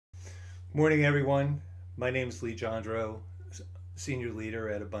Morning, everyone. My name is Lee Jondro, Senior Leader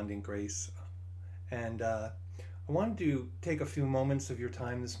at Abundant Grace. And I wanted to take a few moments of your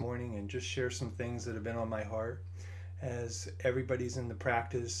time this morning and just share some things that have been on my heart as everybody's in the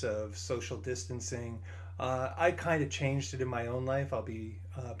practice of social distancing. I kind of changed it in my own life. I'll be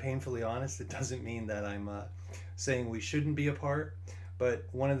painfully honest. It doesn't mean that I'm saying we shouldn't be apart. But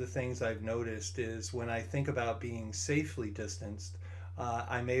one of the things I've noticed is when I think about being safely distanced,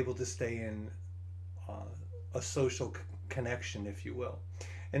 I'm able to stay in uh, a social connection, if you will.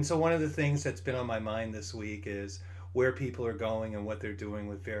 And so, one of the things that's been on my mind this week is where people are going and what they're doing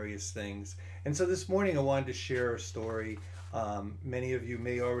with various things. And so, this morning, I wanted to share a story. Many of you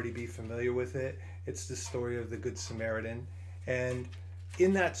may already be familiar with it. It's the story of the Good Samaritan. And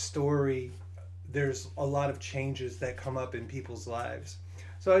in that story, there's a lot of changes that come up in people's lives.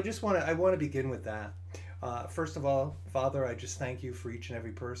 So I want to begin with that. First of all, Father, I just thank you for each and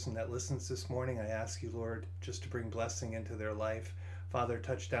every person that listens this morning. I ask you, Lord, just to bring blessing into their life. Father,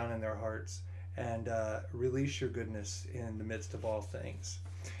 touch down in their hearts and release your goodness in the midst of all things.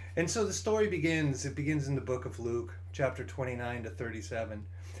 And so the story begins. It begins in the book of Luke, chapter 29 to 37.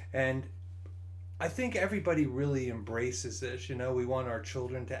 And I think everybody really embraces this. You know, we want our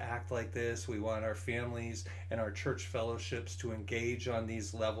children to act like this. We want our families and our church fellowships to engage on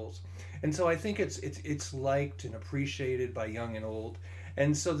these levels. And so I think it's liked and appreciated by young and old.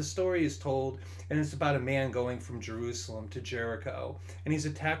 And so the story is told, and it's about a man going from Jerusalem to Jericho, and he's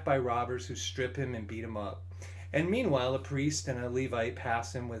attacked by robbers who strip him and beat him up. And meanwhile, a priest and a Levite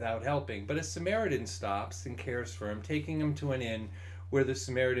pass him without helping. But a Samaritan stops and cares for him, taking him to an inn where the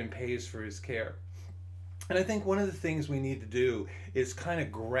Samaritan pays for his care. And I think one of the things we need to do is kind of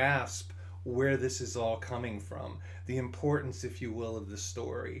grasp where this is all coming from, the importance, if you will, of the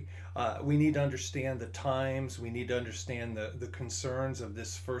story. We need to understand the times, we need to understand the concerns of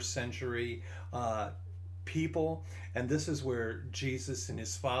this first century people, and this is where Jesus and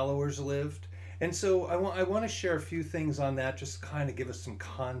his followers lived. And so I want to share a few things on that, just kind of give us some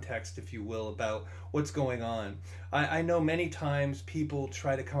context, if you will, about what's going on. I know many times people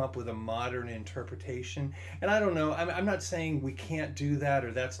try to come up with a modern interpretation, and I don't know, I'm not saying we can't do that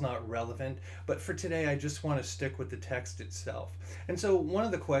or that's not relevant, but for today I just want to stick with the text itself. And so one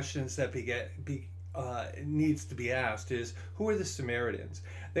of the questions that needs to be asked is, who are the Samaritans?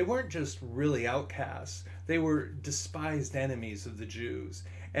 They weren't just really outcasts, they were despised enemies of the Jews.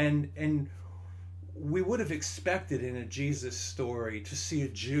 And we would have expected in a Jesus story to see a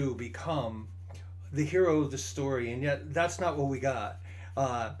Jew become the hero of the story, and yet that's not what we got.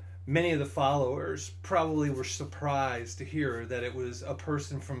 Many of the followers probably were surprised to hear that it was a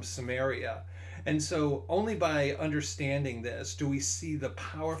person from Samaria. And so, only by understanding this do we see the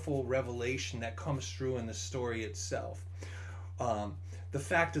powerful revelation that comes through in the story itself. The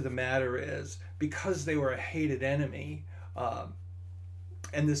fact of the matter is, because they were a hated enemy,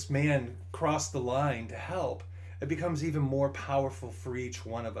 and this man crossed the line to help, it becomes even more powerful for each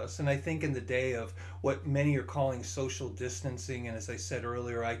one of us. And I think in the day of what many are calling social distancing, and as I said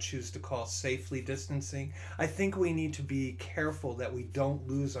earlier, I choose to call safely distancing, I think we need to be careful that we don't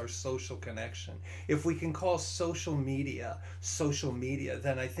lose our social connection. If we can call social media,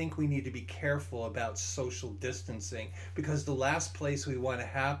 then I think we need to be careful about social distancing, because the last place we want to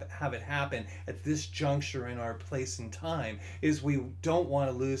have it happen at this juncture in our place and time is we don't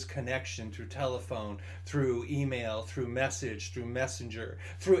want to lose connection through telephone, through email, through message, through messenger,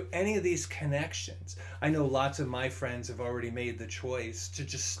 through any of these connections. I know lots of my friends have already made the choice to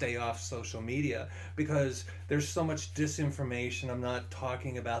just stay off social media because there's so much disinformation. I'm not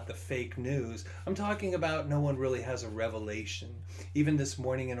talking about the fake news. I'm talking about no one really has a revelation. Even this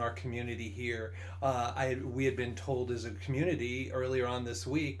morning in our community here, we had been told as a community earlier on this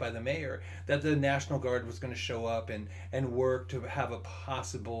week by the mayor that the National Guard was going to show up and work to have a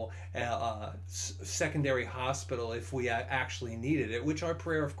possible secondary hospital if we actually needed it, which our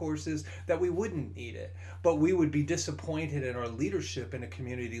prayer, of course, is that we wouldn't need it. But we would be disappointed in our leadership in a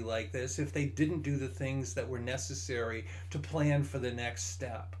community like this if they didn't do the things that were necessary to plan for the next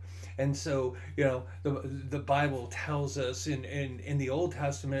step. And so, you know, the Bible tells us in the Old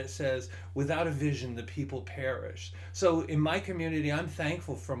Testament, it says, without a vision, the people perish. So in my community, I'm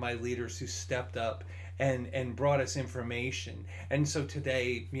thankful for my leaders who stepped up and brought us information. And so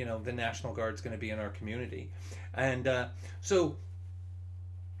today, you know, the National Guard's going to be in our community. And so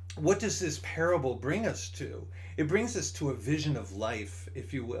what does this parable bring us to? It brings us to a vision of life,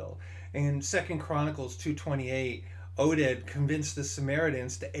 if you will. In 2 Chronicles 2:28, Oded convinced the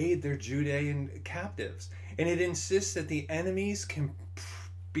Samaritans to aid their Judean captives, and it insists that the enemies can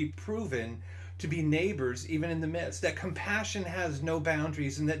be proven to be neighbors even in the midst, that compassion has no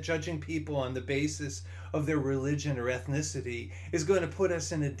boundaries, and that judging people on the basis of their religion or ethnicity is going to put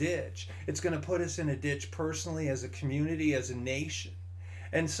us in a ditch. It's going to put us in a ditch personally, as a community, as a nation.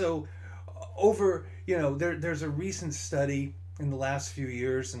 And so there's a recent study in the last few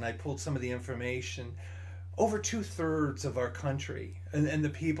years, and I pulled some of the information. Over 2/3 of our country and the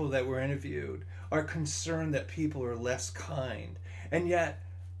people that were interviewed are concerned that people are less kind. And yet,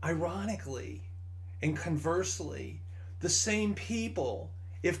 ironically and conversely, the same people,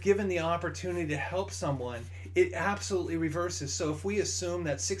 if given the opportunity to help someone, it absolutely reverses. So if we assume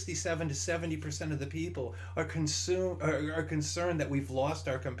that 67 to 70% of the people are concerned that we've lost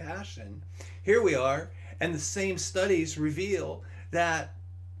our compassion, here we are, and the same studies reveal that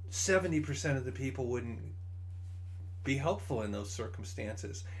 70% of the people wouldn't be helpful in those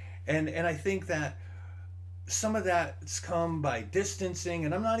circumstances. And I think that some of that's come by distancing,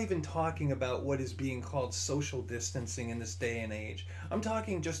 and I'm not even talking about what is being called social distancing in this day and age. I'm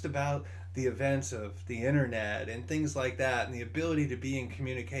talking just about the events of the internet and things like that, and the ability to be in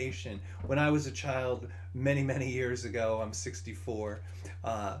communication. When I was a child many years ago, I'm 64,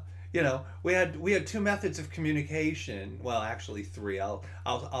 we had two methods of communication. Well, actually three. I'll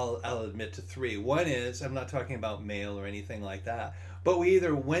admit to three. One is, I'm not talking about mail or anything like that, but we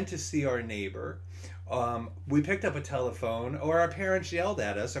either went to see our neighbor, we picked up a telephone, or our parents yelled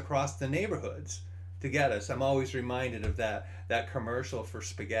at us across the neighborhoods to get us. I'm always reminded of that commercial for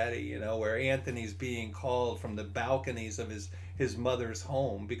spaghetti, where Anthony's being called from the balconies of his mother's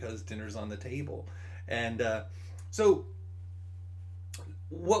home because dinner's on the table. And so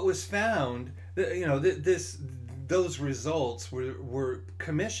what was found, those results were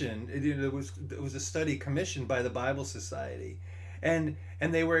commissioned. It was a study commissioned by the Bible Society, and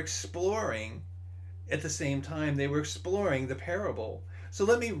they were exploring. At the same time, they were exploring the parable. So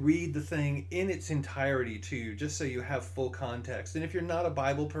let me read the thing in its entirety to you, just so you have full context. And if you're not a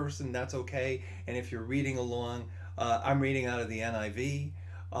Bible person, that's okay. And if you're reading along, I'm reading out of the NIV,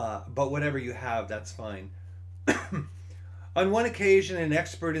 but whatever you have, that's fine. On one occasion, an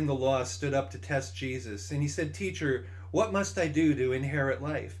expert in the law stood up to test Jesus, and he said, "Teacher, what must I do to inherit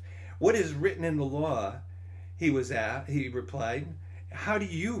life? What is written in the law?" He replied, "How do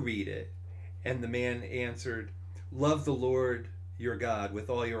you read it?" And the man answered, "Love the Lord your God with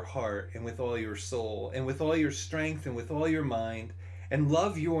all your heart and with all your soul and with all your strength and with all your mind, and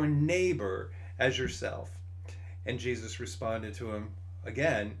love your neighbor as yourself." And Jesus responded to him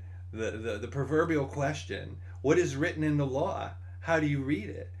again, the proverbial question, what is written in the law? How do you read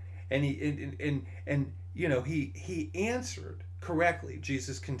it? And he answered correctly.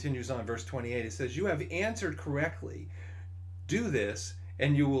 Jesus continues on, verse 28. It says, "You have answered correctly. Do this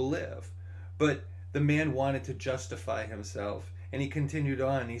and you will live." But the man wanted to justify himself, and he continued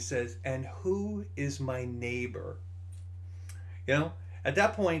on. He says, "And who is my neighbor?" At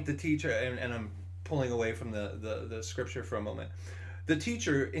that point, the teacher, and I'm pulling away from the scripture for a moment, the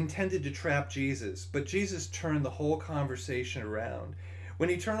teacher intended to trap Jesus, but Jesus turned the whole conversation around.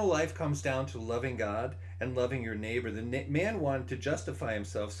 When eternal life comes down to loving God and loving your neighbor, the man wanted to justify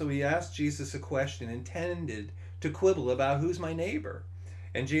himself, so he asked Jesus a question intended to quibble about who's my neighbor.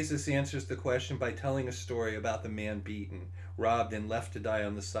 And Jesus answers the question by telling a story about the man beaten, robbed, and left to die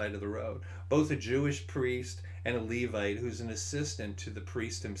on the side of the road. Both a Jewish priest and a Levite, who's an assistant to the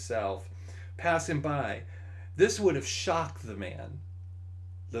priest himself, pass him by. This would have shocked the man,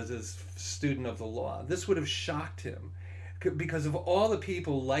 the student of the law. This would have shocked him, because of all the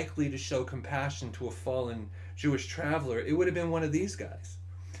people likely to show compassion to a fallen Jewish traveler, it would have been one of these guys.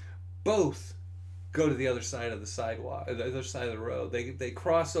 Both go to the other side of the sidewalk, the other side of the road. They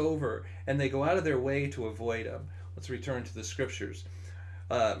cross over, and they go out of their way to avoid him. Let's return to the scriptures.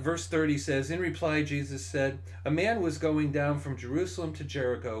 Verse 30 says, "In reply, Jesus said, a man was going down from Jerusalem to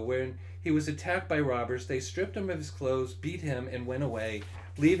Jericho. When he was attacked by robbers, they stripped him of his clothes, beat him, and went away,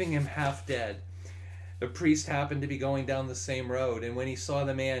 leaving him half dead. The priest happened to be going down the same road, and when he saw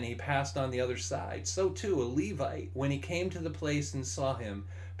the man, he passed on the other side. So too, a Levite, when he came to the place and saw him,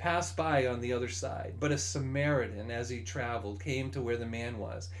 passed by on the other side. But a Samaritan, as he traveled, came to where the man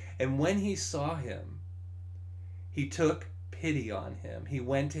was. And when he saw him, he took pity on him. He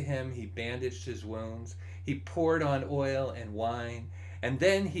went to him, he bandaged his wounds, he poured on oil and wine, and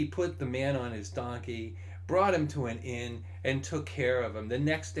then he put the man on his donkey, brought him to an inn, and took care of him. The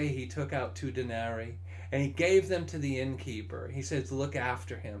next day he took out 2 denarii, and he gave them to the innkeeper. He says, look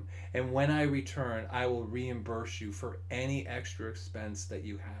after him, and when I return, I will reimburse you for any extra expense that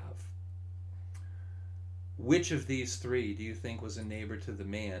you have. Which of these 3 do you think was a neighbor to the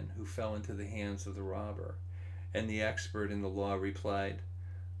man who fell into the hands of the robber? And the expert in the law replied,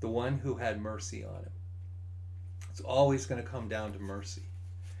 the one who had mercy on him. It's always going to come down to mercy.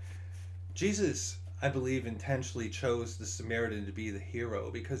 Jesus, I believe, intentionally chose the Samaritan to be the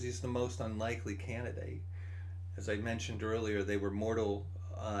hero because he's the most unlikely candidate. As I mentioned earlier, they were mortal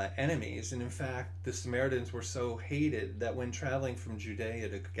enemies, and in fact, the Samaritans were so hated that when traveling from Judea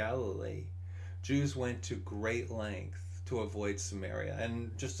to Galilee, Jews went to great length to avoid Samaria.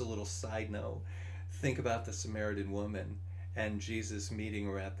 And just a little side note, think about the Samaritan woman and Jesus meeting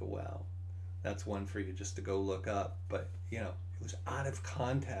her at the well. That's one for you just to go look up. But, it was out of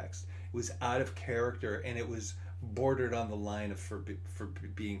context. It was out of character, and it was bordered on the line of for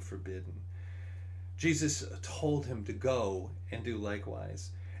being forbidden. Jesus told him to go and do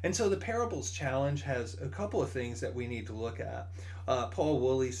likewise. And so the parable's challenge has a couple of things that we need to look at. Paul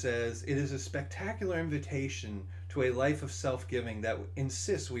Woolley says, it is a spectacular invitation to a life of self-giving that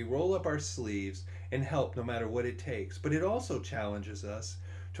insists we roll up our sleeves and help no matter what it takes. But it also challenges us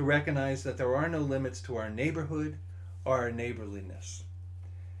to recognize that there are no limits to our neighborhood or our neighborliness.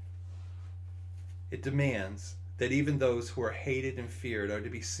 It demands that even those who are hated and feared are to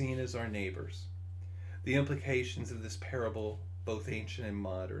be seen as our neighbors. The implications of this parable, both ancient and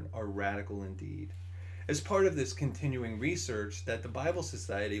modern, are radical indeed. As part of this continuing research that the Bible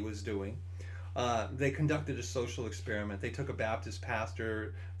Society was doing, they conducted a social experiment. They took a Baptist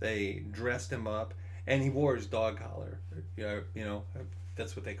pastor, they dressed him up, and he wore his dog collar.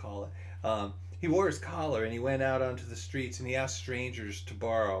 That's what they call it. He wore his collar and he went out onto the streets and he asked strangers to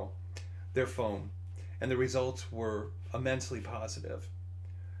borrow their phone. And the results were immensely positive.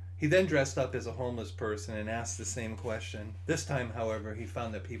 He then dressed up as a homeless person and asked the same question. This time, however, he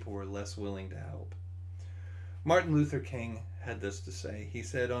found that people were less willing to help. Martin Luther King had this to say. He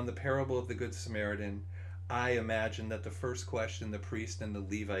said, on the parable of the Good Samaritan, I imagine that the first question the priest and the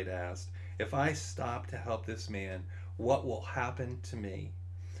Levite asked, if I stop to help this man, what will happen to me?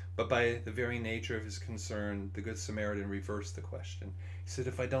 But by the very nature of his concern, the Good Samaritan reversed the question. He said,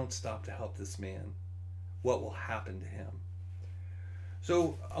 if I don't stop to help this man, what will happen to him?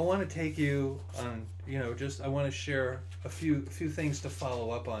 So I want to take you on, I want to share a few things to follow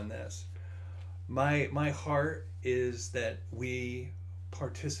up on this. My heart is that we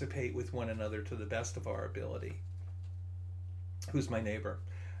participate with one another to the best of our ability. Who's my neighbor?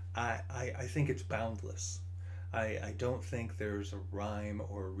 I think it's boundless. I don't think there's a rhyme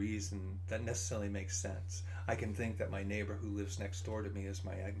or a reason that necessarily makes sense. I can think that my neighbor who lives next door to me is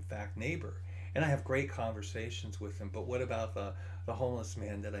my, in fact, neighbor. And I have great conversations with him. But what about the homeless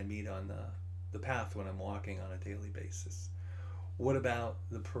man that I meet on the path when I'm walking on a daily basis? What about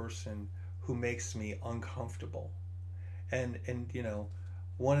the person who makes me uncomfortable? And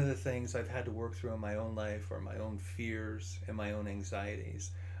one of the things I've had to work through in my own life are my own fears and my own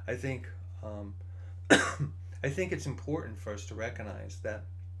anxieties. I think it's important for us to recognize that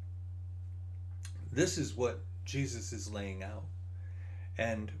this is what Jesus is laying out.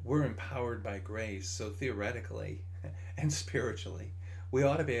 And we're empowered by grace, so theoretically and spiritually, we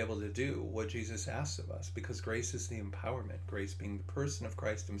ought to be able to do what Jesus asks of us, because grace is the empowerment, grace being the person of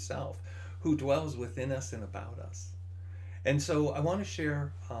Christ himself, who dwells within us and about us. And so I want to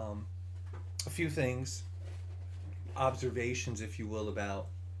share a few things, observations, if you will, about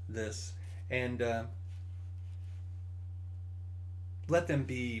this, and let them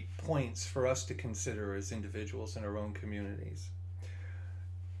be points for us to consider as individuals in our own communities.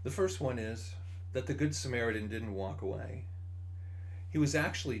 The first one is that the Good Samaritan didn't walk away. He was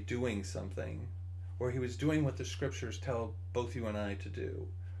actually doing something, or he was doing what the scriptures tell both you and I to do.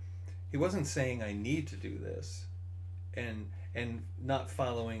 He wasn't saying, I need to do this, and not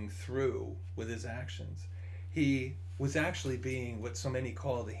following through with his actions. He was actually being what so many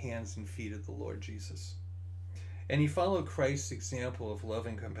call the hands and feet of the Lord Jesus. And he followed Christ's example of love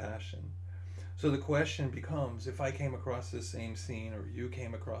and compassion. So the question becomes, if I came across the same scene, or you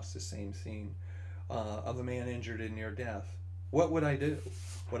came across the same scene of a man injured in near death, what would I do?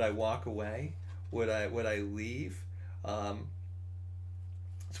 Would I walk away? Would I leave?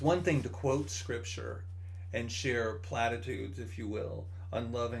 It's one thing to quote scripture and share platitudes, if you will,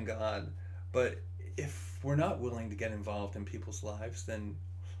 on love and God, but if we're not willing to get involved in people's lives, then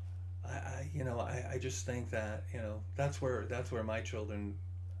I just think that that's where my children,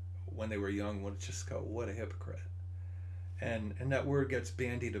 when they were young, would just go, what a hypocrite. And that word gets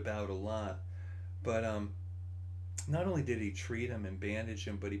bandied about a lot. But not only did he treat him and bandage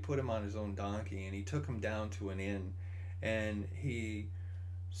him, but he put him on his own donkey and he took him down to an inn, and he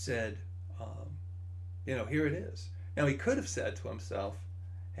said, here it is. Now he could have said to himself,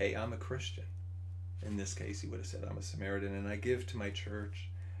 hey, I'm a Christian. In this case, he would have said, I'm a Samaritan, and I give to my church,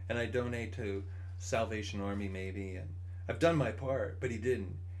 and I donate to Salvation Army maybe, and I've done my part. But he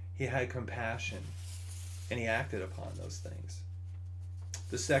didn't. he had compassion, and he acted upon those things.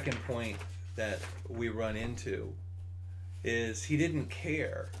 The second point that we run into is he didn't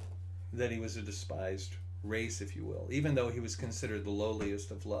care that he was a despised race, if you will. Even though he was considered the lowliest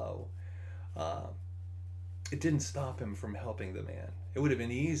of low, it didn't stop him from helping the man. It would have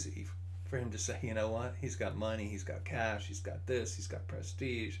been easy for him to say, you know what, he's got money, he's got cash, he's got this, he's got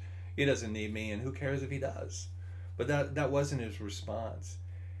prestige, he doesn't need me, and who cares if he does? But that wasn't his response.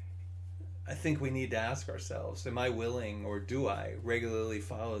 I think we need to ask ourselves, am I willing, or do I regularly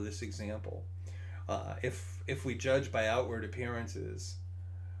follow this example? If we judge by outward appearances,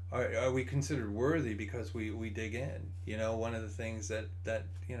 are we considered worthy because we dig in? You know, one of the things that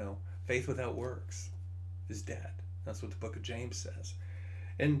faith without works is dead. That's what the book of James says.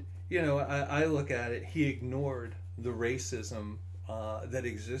 And, I look at it, he ignored the racism that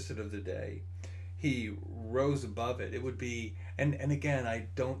existed of the day. He rose above it. It would be, and again, I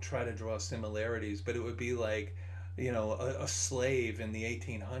don't try to draw similarities, but it would be like, a slave in the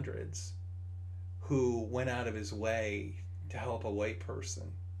 1800s who went out of his way to help a white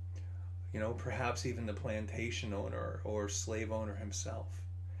person. Perhaps even the plantation owner or slave owner himself.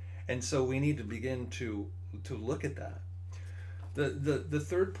 And so we need to begin to look at that. The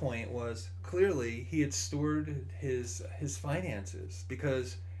third point was, clearly he had stewarded his finances,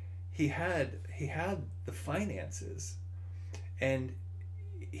 because he had the finances, and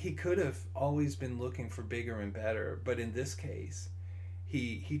he could have always been looking for bigger and better, but in this case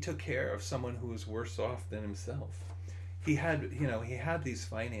he took care of someone who was worse off than himself. He had these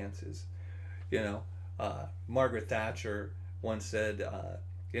finances. Margaret Thatcher once said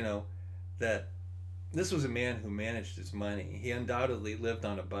that this was a man who managed his money. He undoubtedly lived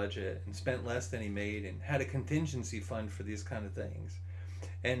on a budget and spent less than he made, and had a contingency fund for these kind of things.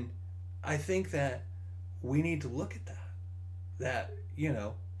 And I think that we need to look at that,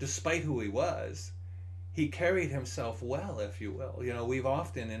 despite who he was, he carried himself well, if you will. We've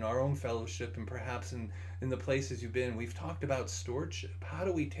often in our own fellowship, and perhaps in the places you've been, we've talked about stewardship. How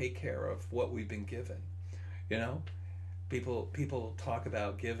do we take care of what we've been given? People talk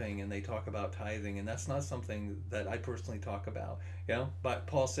about giving, and they talk about tithing, and that's not something that I personally talk about. But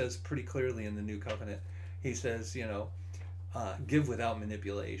Paul says pretty clearly in the New Covenant, he says, give without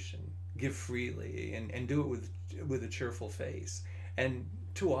manipulation, give freely, and do it with a cheerful face. And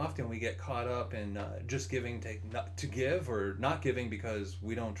too often we get caught up in just giving to give, or not giving because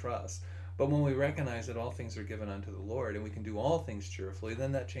we don't trust. But when we recognize that all things are given unto the Lord, and we can do all things cheerfully,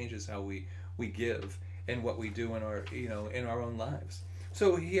 then that changes how we give and what we do in our in our own lives.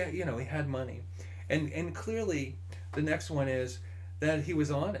 So he had money, and clearly the next one is that he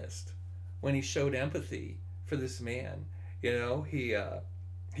was honest when he showed empathy for this man.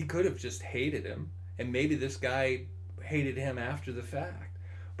 He could have just hated him, and maybe this guy hated him after the fact.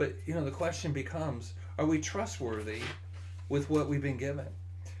 But the question becomes, are we trustworthy with what we've been given?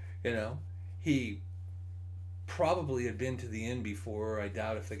 He probably had been to the inn before. I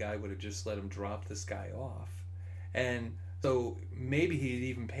doubt if the guy would have just let him drop this guy off. And so maybe he'd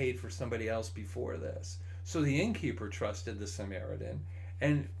even paid for somebody else before this. So the innkeeper trusted the Samaritan,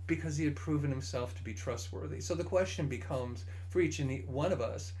 and because he had proven himself to be trustworthy. So the question becomes for each and one of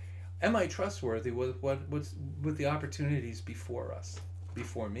us, am I trustworthy with with the opportunities before us,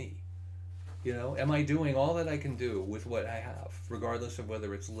 before me? Am I doing all that I can do with what I have, regardless of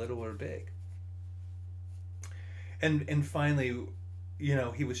whether it's little or big? And finally,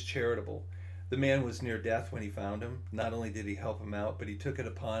 he was charitable. The man was near death when he found him. Not only did he help him out, but he took it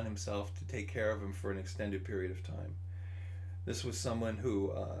upon himself to take care of him for an extended period of time. This was someone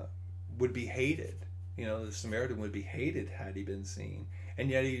who would be hated. The Samaritan would be hated had he been seen. And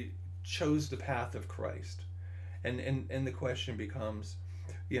yet he chose the path of Christ. And the question becomes,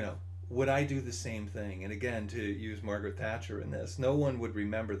 would I do the same thing? And again, to use Margaret Thatcher in this, no one would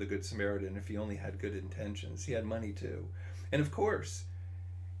remember the Good Samaritan if he only had good intentions. He had money too. And of course,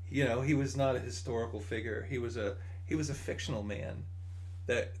 he was not a historical figure. He was a fictional man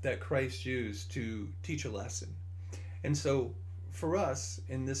that Christ used to teach a lesson. And so for us,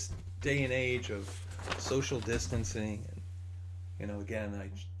 in this day and age of social distancing, and again, I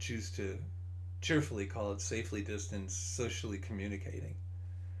choose to cheerfully call it safely distanced, socially communicating.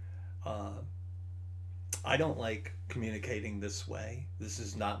 I don't like communicating this way. This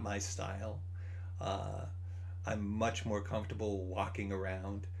is not my style. I'm much more comfortable walking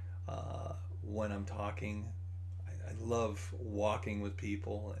around when I'm talking. I love walking with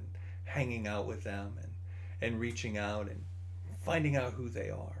people and hanging out with them and reaching out and finding out who they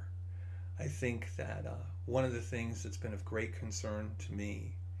are. I think that one of the things that's been of great concern to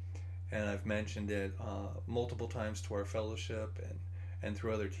me, and I've mentioned it multiple times to our fellowship and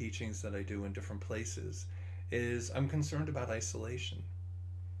through other teachings that I do in different places, is I'm concerned about isolation.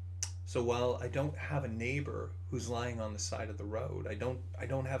 So while I don't have a neighbor who's lying on the side of the road, I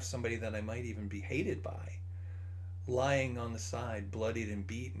don't have somebody that I might even be hated by, lying on the side, bloodied and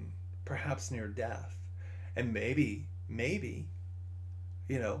beaten, perhaps near death. And maybe,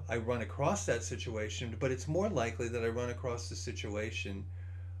 I run across that situation, but it's more likely that I run across the situation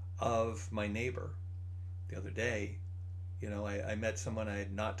of my neighbor. The other day, I met someone I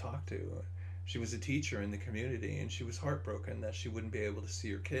had not talked to. She was a teacher in the community, and she was heartbroken that she wouldn't be able to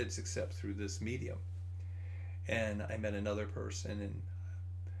see her kids except through this medium. And I met another person, and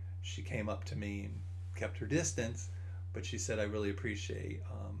she came up to me and kept her distance, but she said, "I really appreciate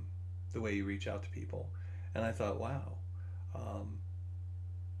the way you reach out to people." And I thought, wow,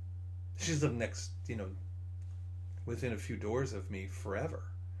 she's up next, within a few doors of me forever.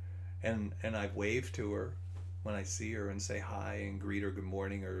 And I've waved to her when I see her and say hi and greet her good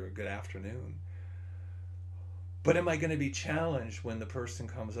morning or good afternoon. But am I going to be challenged when the person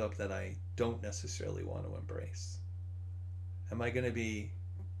comes up that I don't necessarily want to embrace? Am I going to be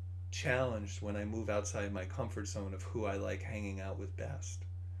challenged when I move outside my comfort zone of who I like hanging out with best?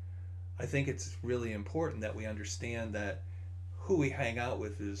 I think it's really important that we understand that who we hang out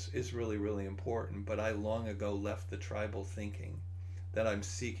with is really, really important. But I long ago left the tribal thinking that I'm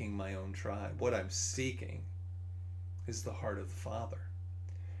seeking my own tribe. What I'm seeking is the heart of the Father.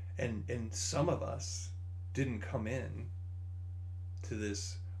 And some of us didn't come in to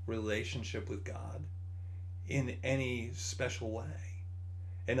this relationship with God in any special way.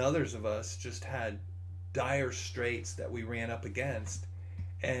 And others of us just had dire straits that we ran up against,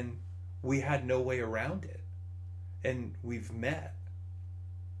 and we had no way around it. And we've met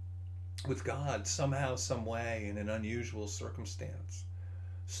with God somehow, some way, in an unusual circumstance.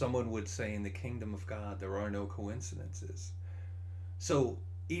 Someone would say in the kingdom of God, there are no coincidences. So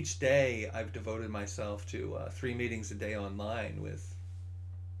each day I've devoted myself to 3 meetings a day online with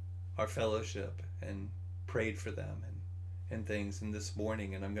our fellowship and prayed for them and things. And this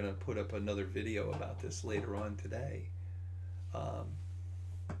morning, and I'm going to put up another video about this later on today,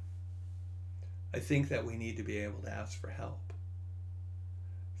 I think that we need to be able to ask for help.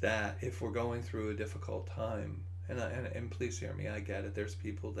 That if we're going through a difficult time, and please hear me, I get it. There's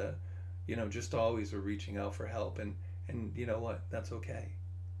people that, just always are reaching out for help, and you know what? That's okay.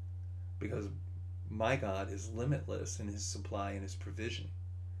 Because my God is limitless in his supply and his provision.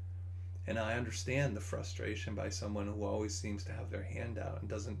 And I understand the frustration by someone who always seems to have their hand out and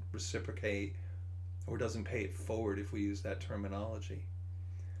doesn't reciprocate or doesn't pay it forward, if we use that terminology.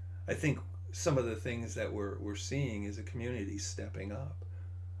 I think some of the things that we're seeing is a community stepping up.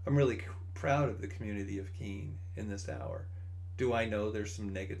 I'm really proud of the community of Keene in this hour. Do I know there's some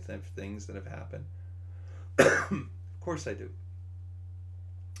negative things that have happened? Of course I do.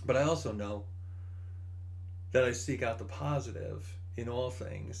 But I also know that I seek out the positive in all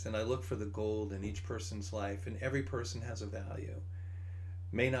things, and I look for the gold in each person's life, and every person has a value.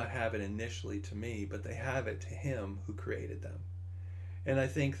 May not have it initially to me, but they have it to him who created them. And I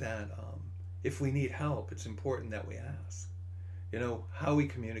think that if we need help, it's important that we ask. How we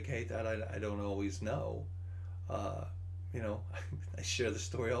communicate that, I don't always know. I share the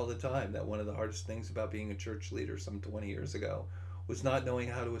story all the time that one of the hardest things about being a church leader some 20 years ago was not knowing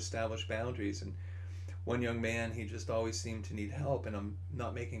how to establish boundaries. And one young man, he just always seemed to need help, and I'm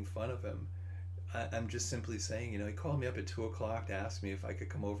not making fun of him. I'm just simply saying, he called me up at 2 o'clock to ask me if I could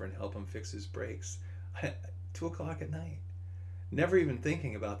come over and help him fix his brakes. 2 o'clock at night. Never even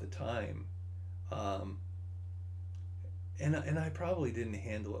thinking about the time. And I probably didn't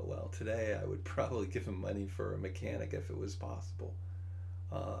handle it well. Today I would probably give him money for a mechanic if it was possible.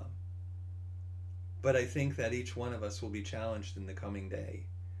 But I think that each one of us will be challenged in the coming day.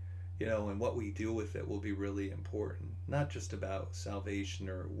 And what we do with it will be really important. Not just about salvation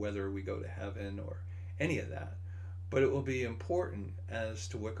or whether we go to heaven or any of that, but it will be important as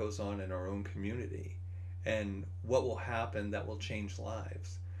to what goes on in our own community and what will happen that will change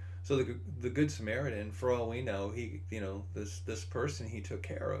lives. So the Good Samaritan, for all we know, he, this person he took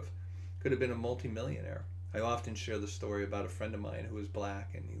care of could have been a multimillionaire. I often share the story about a friend of mine who was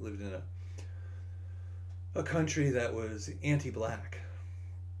black, and he lived in a country that was anti-black.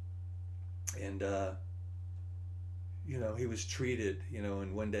 And, he was treated,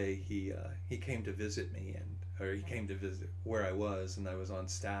 and one day he came to visit me, or he came to visit where I was, and I was on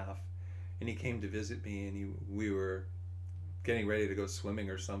staff, and he came to visit me, and we were getting ready to go swimming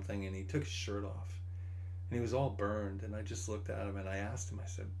or something, and he took his shirt off, and he was all burned, and I just looked at him, and I asked him, I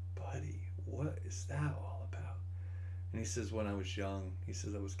said, "Buddy, what is that all about?" And he says, "When I was young," he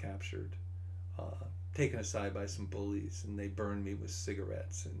says, "I was captured taken aside by some bullies, and they burned me with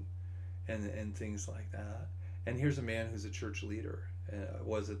cigarettes and things like that. And here's a man who's a church leader,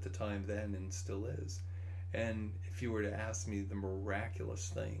 was at the time then and still is. And if you were to ask me the miraculous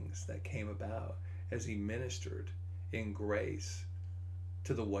things that came about as he ministered in grace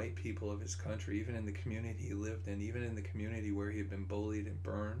to the white people of his country, even in the community he lived in, even in the community where he had been bullied and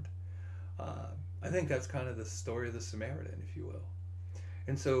burned, I think that's kind of the story of the Samaritan, if you will.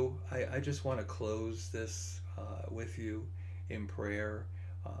 And so I just want to close this with you in prayer.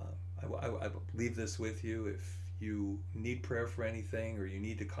 I leave this with you. If you need prayer for anything or you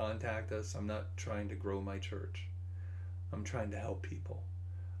need to contact us, I'm not trying to grow my church. I'm trying to help people.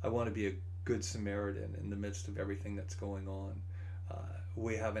 I want to be a good Samaritan in the midst of everything that's going on.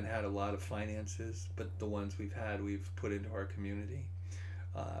 We haven't had a lot of finances, but the ones we've had, we've put into our community.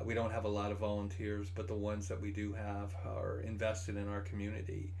 We don't have a lot of volunteers, but the ones that we do have are invested in our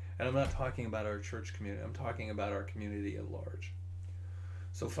community. And I'm not talking about our church community. I'm talking about our community at large.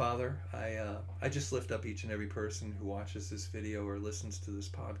 So, Father, I just lift up each and every person who watches this video or listens to this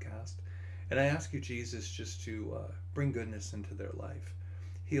podcast. And I ask you, Jesus, just to bring goodness into their life.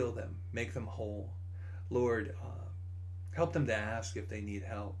 Heal them. Make them whole. Lord, help them to ask if they need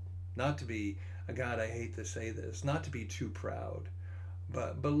help. Not to be, God, I hate to say this, not to be too proud.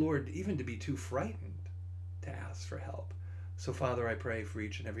 But Lord, even to be too frightened to ask for help. So, Father, I pray for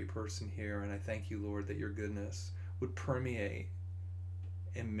each and every person here, and I thank you, Lord, that your goodness would permeate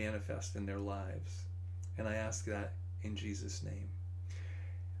and manifest in their lives. And I ask that in Jesus' name.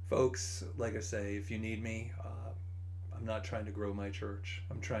 Folks, like I say, if you need me, I'm not trying to grow my church.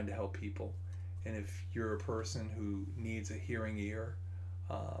 I'm trying to help people. And if you're a person who needs a hearing ear,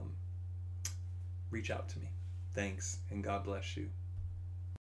 reach out to me. Thanks, and God bless you.